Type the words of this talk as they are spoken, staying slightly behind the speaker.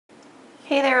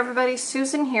Hey there everybody,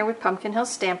 Susan here with Pumpkin Hill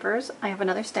Stampers. I have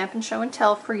another Stampin' Show and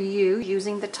Tell for you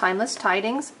using the Timeless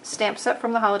Tidings stamp set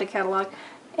from the holiday catalog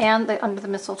and the Under the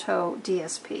Mistletoe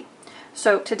DSP.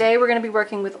 So today we're going to be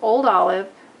working with Old Olive,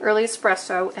 Early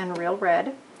Espresso, and Real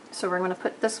Red. So we're going to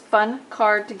put this fun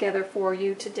card together for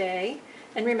you today.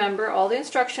 And remember, all the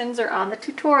instructions are on the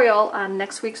tutorial on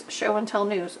next week's Show and Tell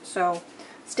news. So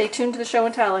stay tuned to the Show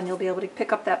and Tell and you'll be able to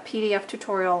pick up that PDF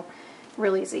tutorial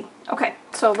real easy. Okay,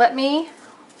 so let me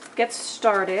get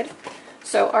started.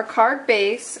 So our card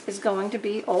base is going to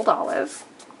be Old Olive.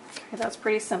 Okay, that's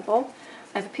pretty simple.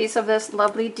 I have a piece of this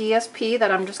lovely DSP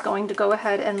that I'm just going to go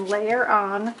ahead and layer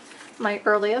on my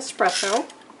Early Espresso,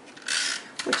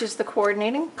 which is the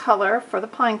coordinating color for the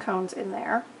pine cones in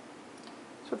there.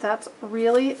 So that's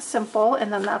really simple,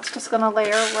 and then that's just going to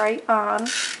layer right on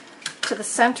to the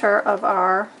center of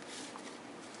our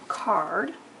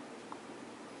card.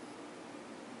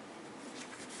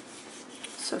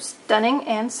 So stunning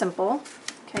and simple.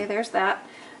 Okay, there's that.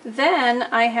 Then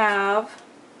I have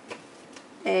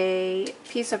a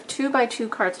piece of 2x2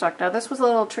 cardstock. Now this was a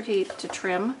little tricky to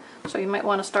trim, so you might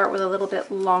want to start with a little bit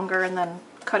longer and then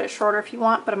cut it shorter if you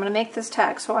want, but I'm going to make this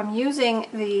tag. So I'm using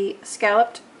the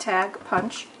scalloped tag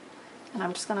punch, and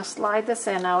I'm just going to slide this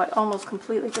in. Now it almost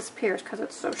completely disappears because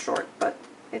it's so short, but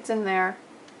it's in there.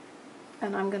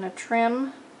 And I'm going to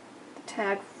trim the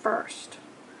tag first.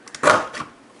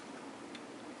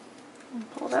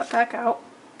 Pull that back out.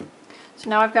 So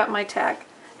now I've got my tag.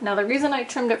 Now the reason I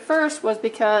trimmed it first was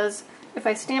because if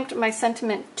I stamped my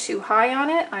sentiment too high on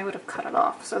it, I would have cut it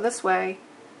off. So this way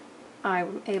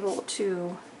I'm able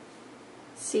to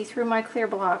see through my clear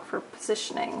block for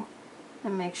positioning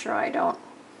and make sure I don't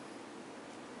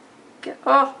get,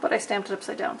 oh, but I stamped it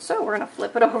upside down. So we're going to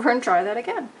flip it over and try that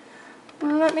again.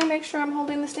 Let me make sure I'm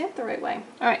holding the stamp the right way.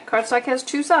 Alright, cardstock has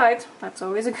two sides. That's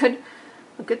always a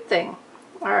good thing.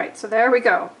 Alright, so there we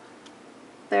go.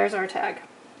 There's our tag.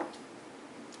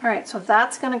 Alright, so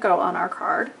that's going to go on our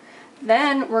card.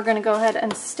 Then we're going to go ahead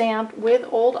and stamp with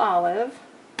Old Olive.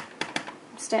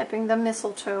 I'm stamping the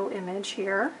mistletoe image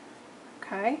here.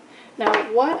 Okay. Now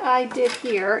what I did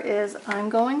here is I'm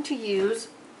going to use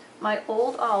my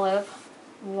Old Olive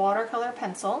watercolor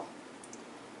pencil.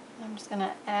 I'm just going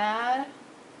to add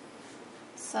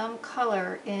some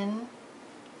color in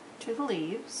to the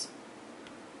leaves.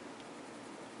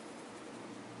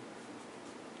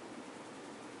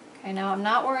 Okay, now I'm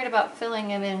not worried about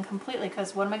filling it in completely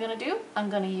because what am I going to do?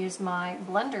 I'm going to use my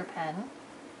blender pen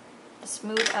to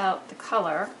smooth out the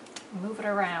color, move it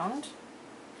around.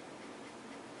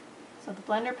 So the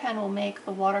blender pen will make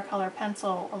the watercolor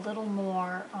pencil a little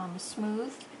more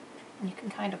smooth, and you can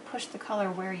kind of push the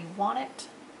color where you want it.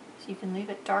 So you can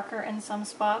leave it darker in some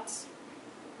spots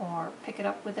or pick it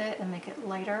up with it and make it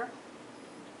lighter.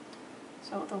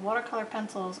 So the watercolor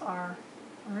pencils are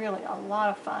really a lot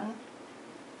of fun.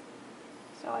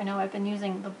 So I know I've been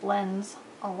using the blends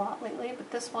a lot lately, but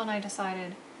this one I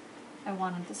decided I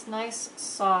wanted this nice,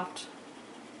 soft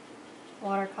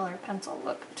watercolor pencil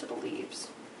look to the leaves.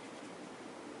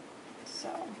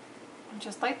 So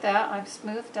just like that, I've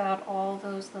smoothed out all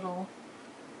those little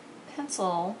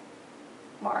pencil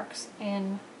marks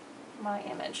in my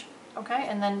image. Okay,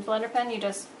 and then blender pen, you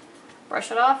just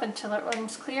brush it off until it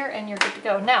runs clear and you're good to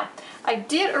go. Now, I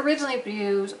did originally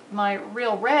use my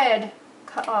Real Red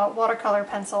watercolor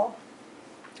pencil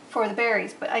for the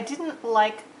berries, but I didn't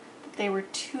like that they were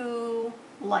too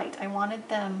light. I wanted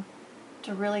them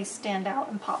to really stand out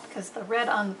and pop because the red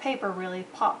on the paper really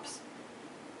pops.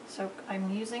 So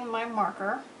I'm using my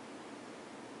marker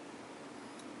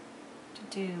to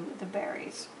do the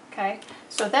berries. Okay,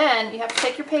 so then you have to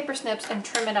take your paper snips and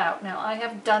trim it out. Now I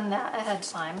have done that ahead of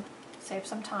time, save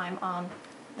some time on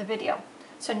the video.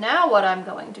 So now what I'm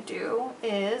going to do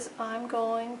is I'm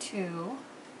going to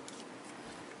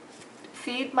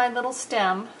feed my little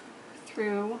stem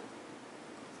through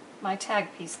my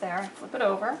tag piece there, flip it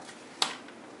over.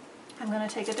 I'm going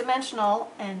to take a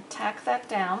dimensional and tack that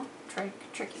down.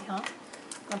 Tricky, huh?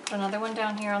 I'm going to put another one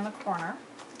down here on the corner.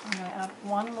 I'm going to add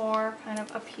one more kind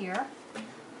of up here.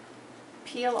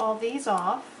 Peel all these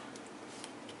off.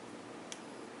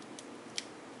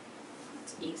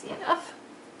 That's easy enough.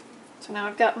 So now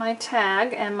I've got my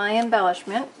tag and my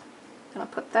embellishment. I'm going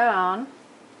to put that on.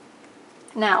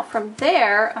 Now from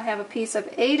there I have a piece of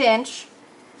 8-inch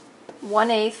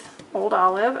 1/8 Old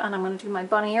Olive, and I'm going to do my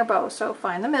bunny ear bow. So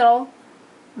find the middle,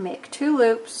 make 2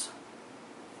 loops,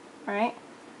 right?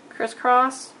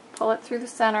 Crisscross, pull it through the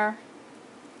center,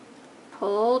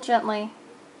 pull gently.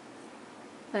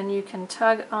 Then you can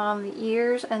tug on the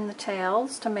ears and the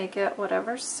tails to make it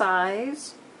whatever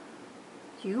size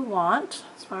you want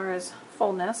as far as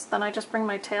fullness, then I just bring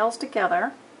my tails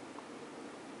together,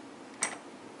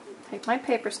 take my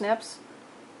paper snips,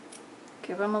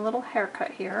 give them a little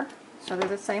haircut here so they're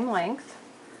the same length,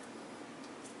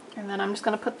 and then I'm just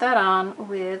going to put that on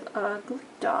with a glue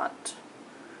dot.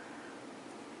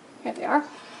 Here they are.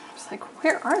 It's like,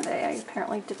 where are they? I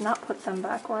apparently did not put them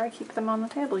back where I keep them on the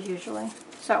table usually.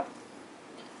 So,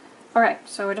 alright,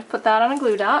 so I just put that on a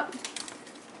glue dot,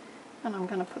 and I'm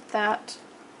going to put that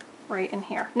right in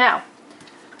here. Now,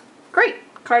 great,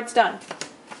 card's done.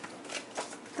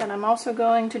 Then I'm also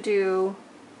going to do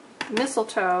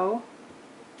mistletoe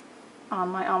on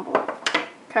my envelope.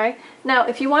 Okay, now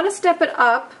if you want to step it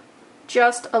up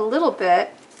just a little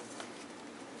bit,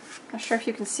 I'm not sure if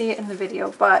you can see it in the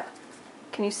video, but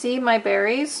can you see my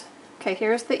berries? Okay,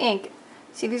 here's the ink.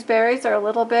 See these berries are a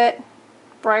little bit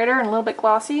brighter and a little bit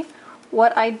glossy?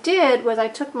 What I did was I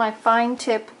took my fine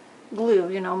tip glue,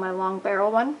 you know, my long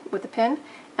barrel one with the pin,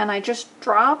 and I just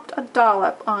dropped a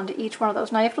dollop onto each one of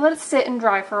those. Now you have to let it sit and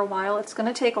dry for a while. It's going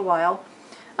to take a while,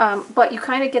 but you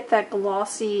kind of get that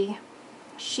glossy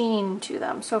sheen to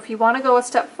them. So if you want to go a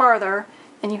step farther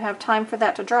and you have time for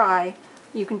that to dry,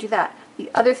 you can do that.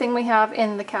 The other thing we have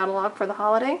in the catalog for the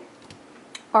holiday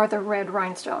are the red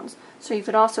rhinestones. So you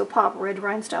could also pop red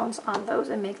rhinestones on those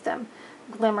and make them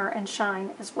glimmer and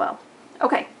shine as well.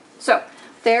 Okay, so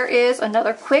there is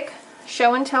another quick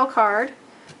show and tell card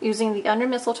using the Under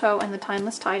Mistletoe and the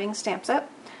Timeless Tidings stamp set.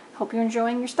 Hope you're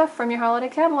enjoying your stuff from your holiday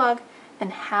catalog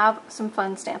and have some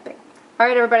fun stamping.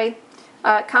 Alright everybody,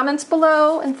 comments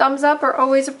below and thumbs up are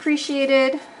always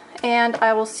appreciated, and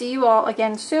I will see you all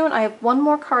again soon. I have one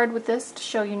more card with this to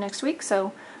show you next week,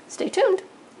 so stay tuned.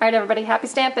 Alright everybody, happy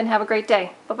stamping, have a great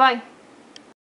day. Bye-bye.